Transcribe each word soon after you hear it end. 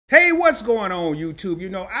Hey, what's going on, YouTube? You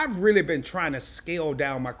know, I've really been trying to scale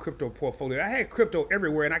down my crypto portfolio. I had crypto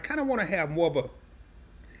everywhere, and I kind of want to have more of a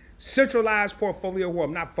centralized portfolio where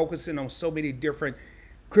I'm not focusing on so many different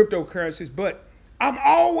cryptocurrencies, but I'm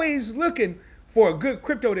always looking for a good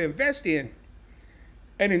crypto to invest in.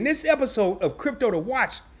 And in this episode of Crypto to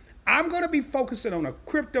Watch, I'm going to be focusing on a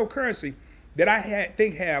cryptocurrency that I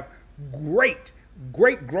think have great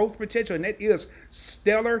growth potential, and that is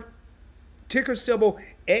Stellar, ticker symbol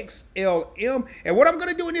XLM. And what I'm going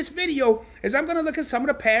to do in this video is I'm going to look at some of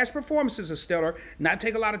the past performances of Stellar, not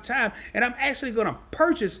take a lot of time, and I'm actually going to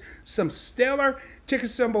purchase some Stellar, ticker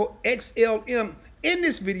symbol XLM in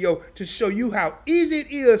this video to show you how easy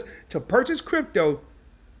it is to purchase crypto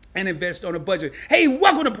and invest on a budget. Hey,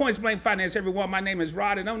 welcome to Points Blank Finance, everyone. My name is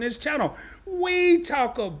Rod, and on this channel, we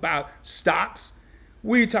talk about stocks,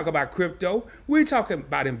 we talk about crypto, we talk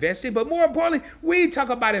about investing, but more importantly, we talk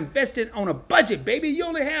about investing on a budget, baby. You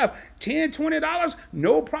only have $10, $20,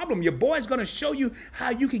 no problem. Your boy's gonna show you how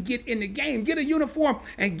you can get in the game, get a uniform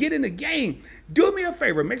and get in the game. Do me a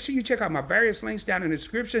favor, make sure you check out my various links down in the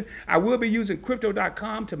description. I will be using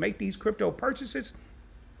crypto.com to make these crypto purchases.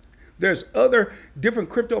 There's other different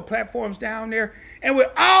crypto platforms down there. And with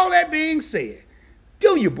all that being said,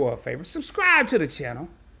 do your boy a favor, subscribe to the channel.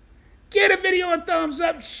 Give a video a thumbs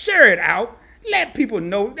up, share it out, let people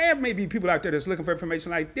know. There may be people out there that's looking for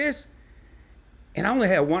information like this. And I only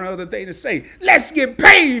have one other thing to say. Let's get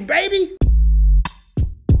paid, baby.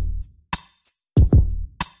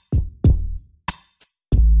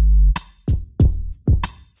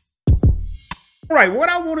 All right, what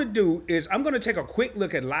I want to do is I'm going to take a quick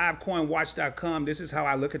look at livecoinwatch.com. This is how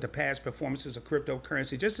I look at the past performances of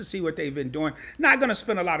cryptocurrency just to see what they've been doing. Not going to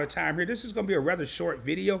spend a lot of time here. This is going to be a rather short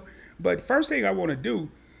video. But first thing I want to do,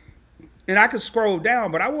 and I can scroll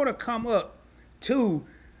down, but I want to come up to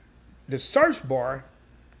the search bar.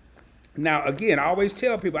 Now, again, I always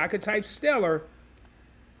tell people I could type Stellar,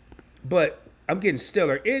 but I'm getting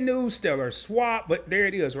Stellar 𝗕𝗓𝗧, Stellar swap, but there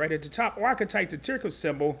it is right at the top. Or I could type the ticker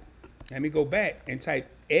symbol. Let me go back and type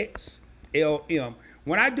XLM.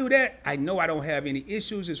 When I do that, I know I don't have any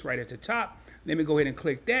issues. It's right at the top. Let me go ahead and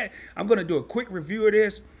click that. I'm going to do a quick review of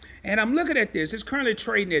this. And I'm looking at this. It's currently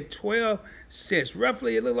trading at 12 cents,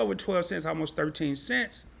 roughly a little over 12 cents, almost 13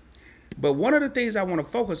 cents. But one of the things I want to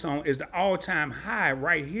focus on is the all-time high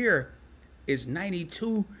right here is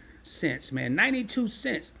 92 cents, man, 92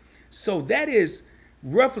 cents. So that is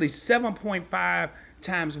roughly 7.5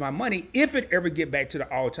 times my money if it ever get back to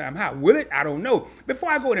the all-time high. Will it? I don't know. Before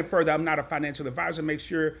I go any further, I'm not a financial advisor. Make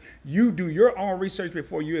sure you do your own research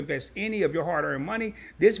before you invest any of your hard-earned money.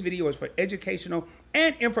 This video is for educational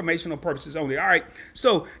and informational purposes only. All right,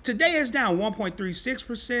 so today is down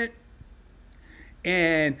 1.36%,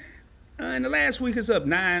 and in the last week it's up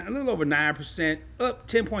a little over 9%, up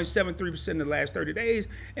 10.73% in the last 30 days,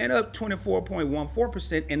 and up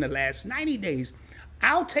 24.14% in the last 90 days.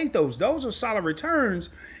 I'll take those. Those are solid returns,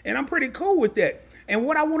 and I'm pretty cool with that. And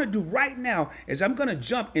what I want to do right now is I'm going to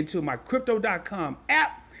jump into my crypto.com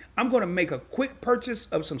app. I'm going to make a quick purchase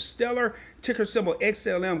of some Stellar, ticker symbol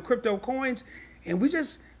XLM crypto coins, and we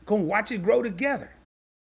just going to watch it grow together.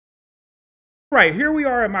 All right, here we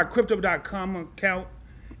are at my crypto.com account.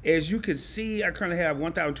 As you can see, I currently have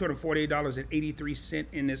 $1,248.83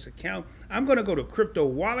 in this account. I'm going to go to crypto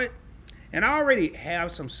wallet, and I already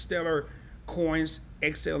have some Stellar coins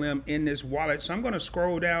XLM in this wallet. So I'm going to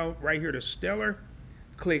scroll down right here to Stellar,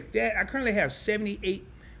 click that. I currently have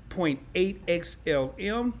 78.8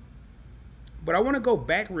 XLM, but I want to go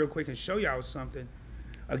back real quick and show y'all something.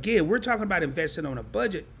 Again, we're talking about investing on a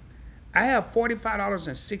budget. I have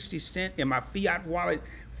 $45.60 in my fiat wallet.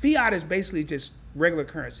 Fiat is basically just regular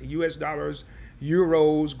currency, US dollars,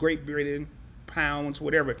 euros, Great Britain, pounds,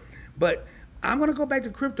 whatever. But I'm going to go back to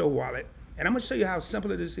crypto wallet, and I'm going to show you how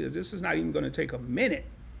simple this is. This is not even going to take a minute.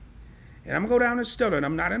 And I'm going to go down to Stellar, and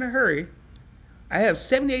I'm not in a hurry. I have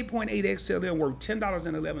 78.8 XLM worth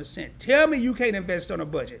 $10.11. Tell me you can't invest on a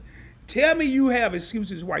budget. Tell me you have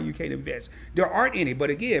excuses why you can't invest. There aren't any. But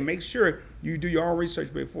again, make sure you do your own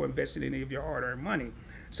research before investing any of your hard-earned money.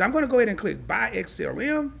 So I'm going to go ahead and click Buy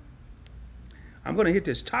XLM. I'm going to hit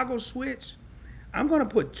this toggle switch. I'm going to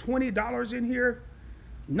put $20 in here.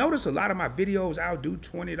 Notice a lot of my videos, I'll do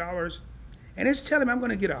 $20. And it's telling me I'm going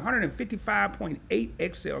to get 155.8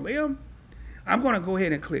 XLM. I'm going to go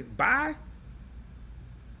ahead and click Buy.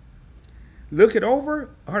 Look it over,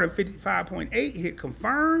 155.8, hit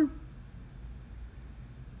Confirm.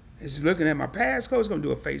 It's looking at my passcode. It's going to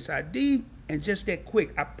do a Face ID. And just that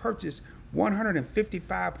quick, I purchased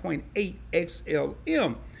 155.8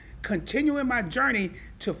 XLM. Continuing my journey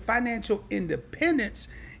to financial independence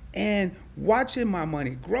and watching my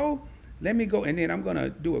money grow. Let me go, and then I'm gonna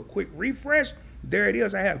do a quick refresh. There it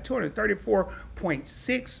is. I have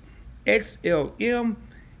 234.6 XLM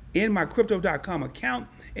in my crypto.com account.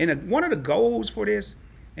 And one of the goals for this,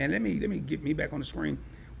 and let me get me back on the screen.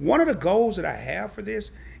 One of the goals that I have for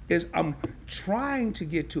this is I'm trying to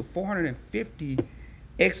get to 450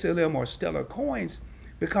 XLM or Stellar coins,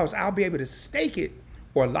 because I'll be able to stake it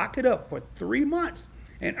or lock it up for 3 months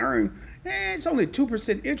and earn, it's only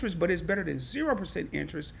 2% interest, but it's better than 0%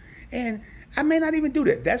 interest. And I may not even do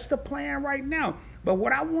that. That's the plan right now. But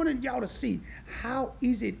what I wanted y'all to see, how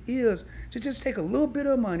easy it is to just take a little bit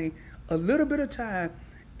of money, a little bit of time,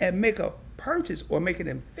 and make a purchase or make an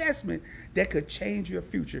investment that could change your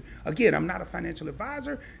future. Again, I'm not a financial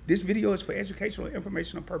advisor. This video is for educational and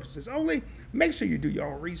informational purposes only. Make sure you do your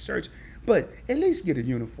own research, but at least get a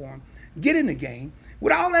uniform, get in the game.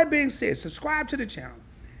 With all that being said, subscribe to the channel.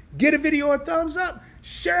 Give a video a thumbs up,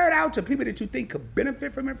 share it out to people that you think could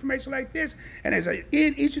benefit from information like this. And as I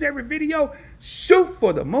end each and every video, shoot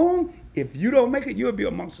for the moon. If you don't make it, you'll be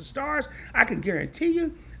amongst the stars. I can guarantee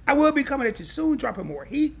you, I will be coming at you soon, dropping more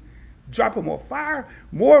heat, dropping more fire,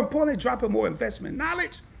 more importantly, dropping more investment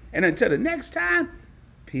knowledge. And until the next time,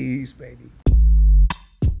 peace, baby.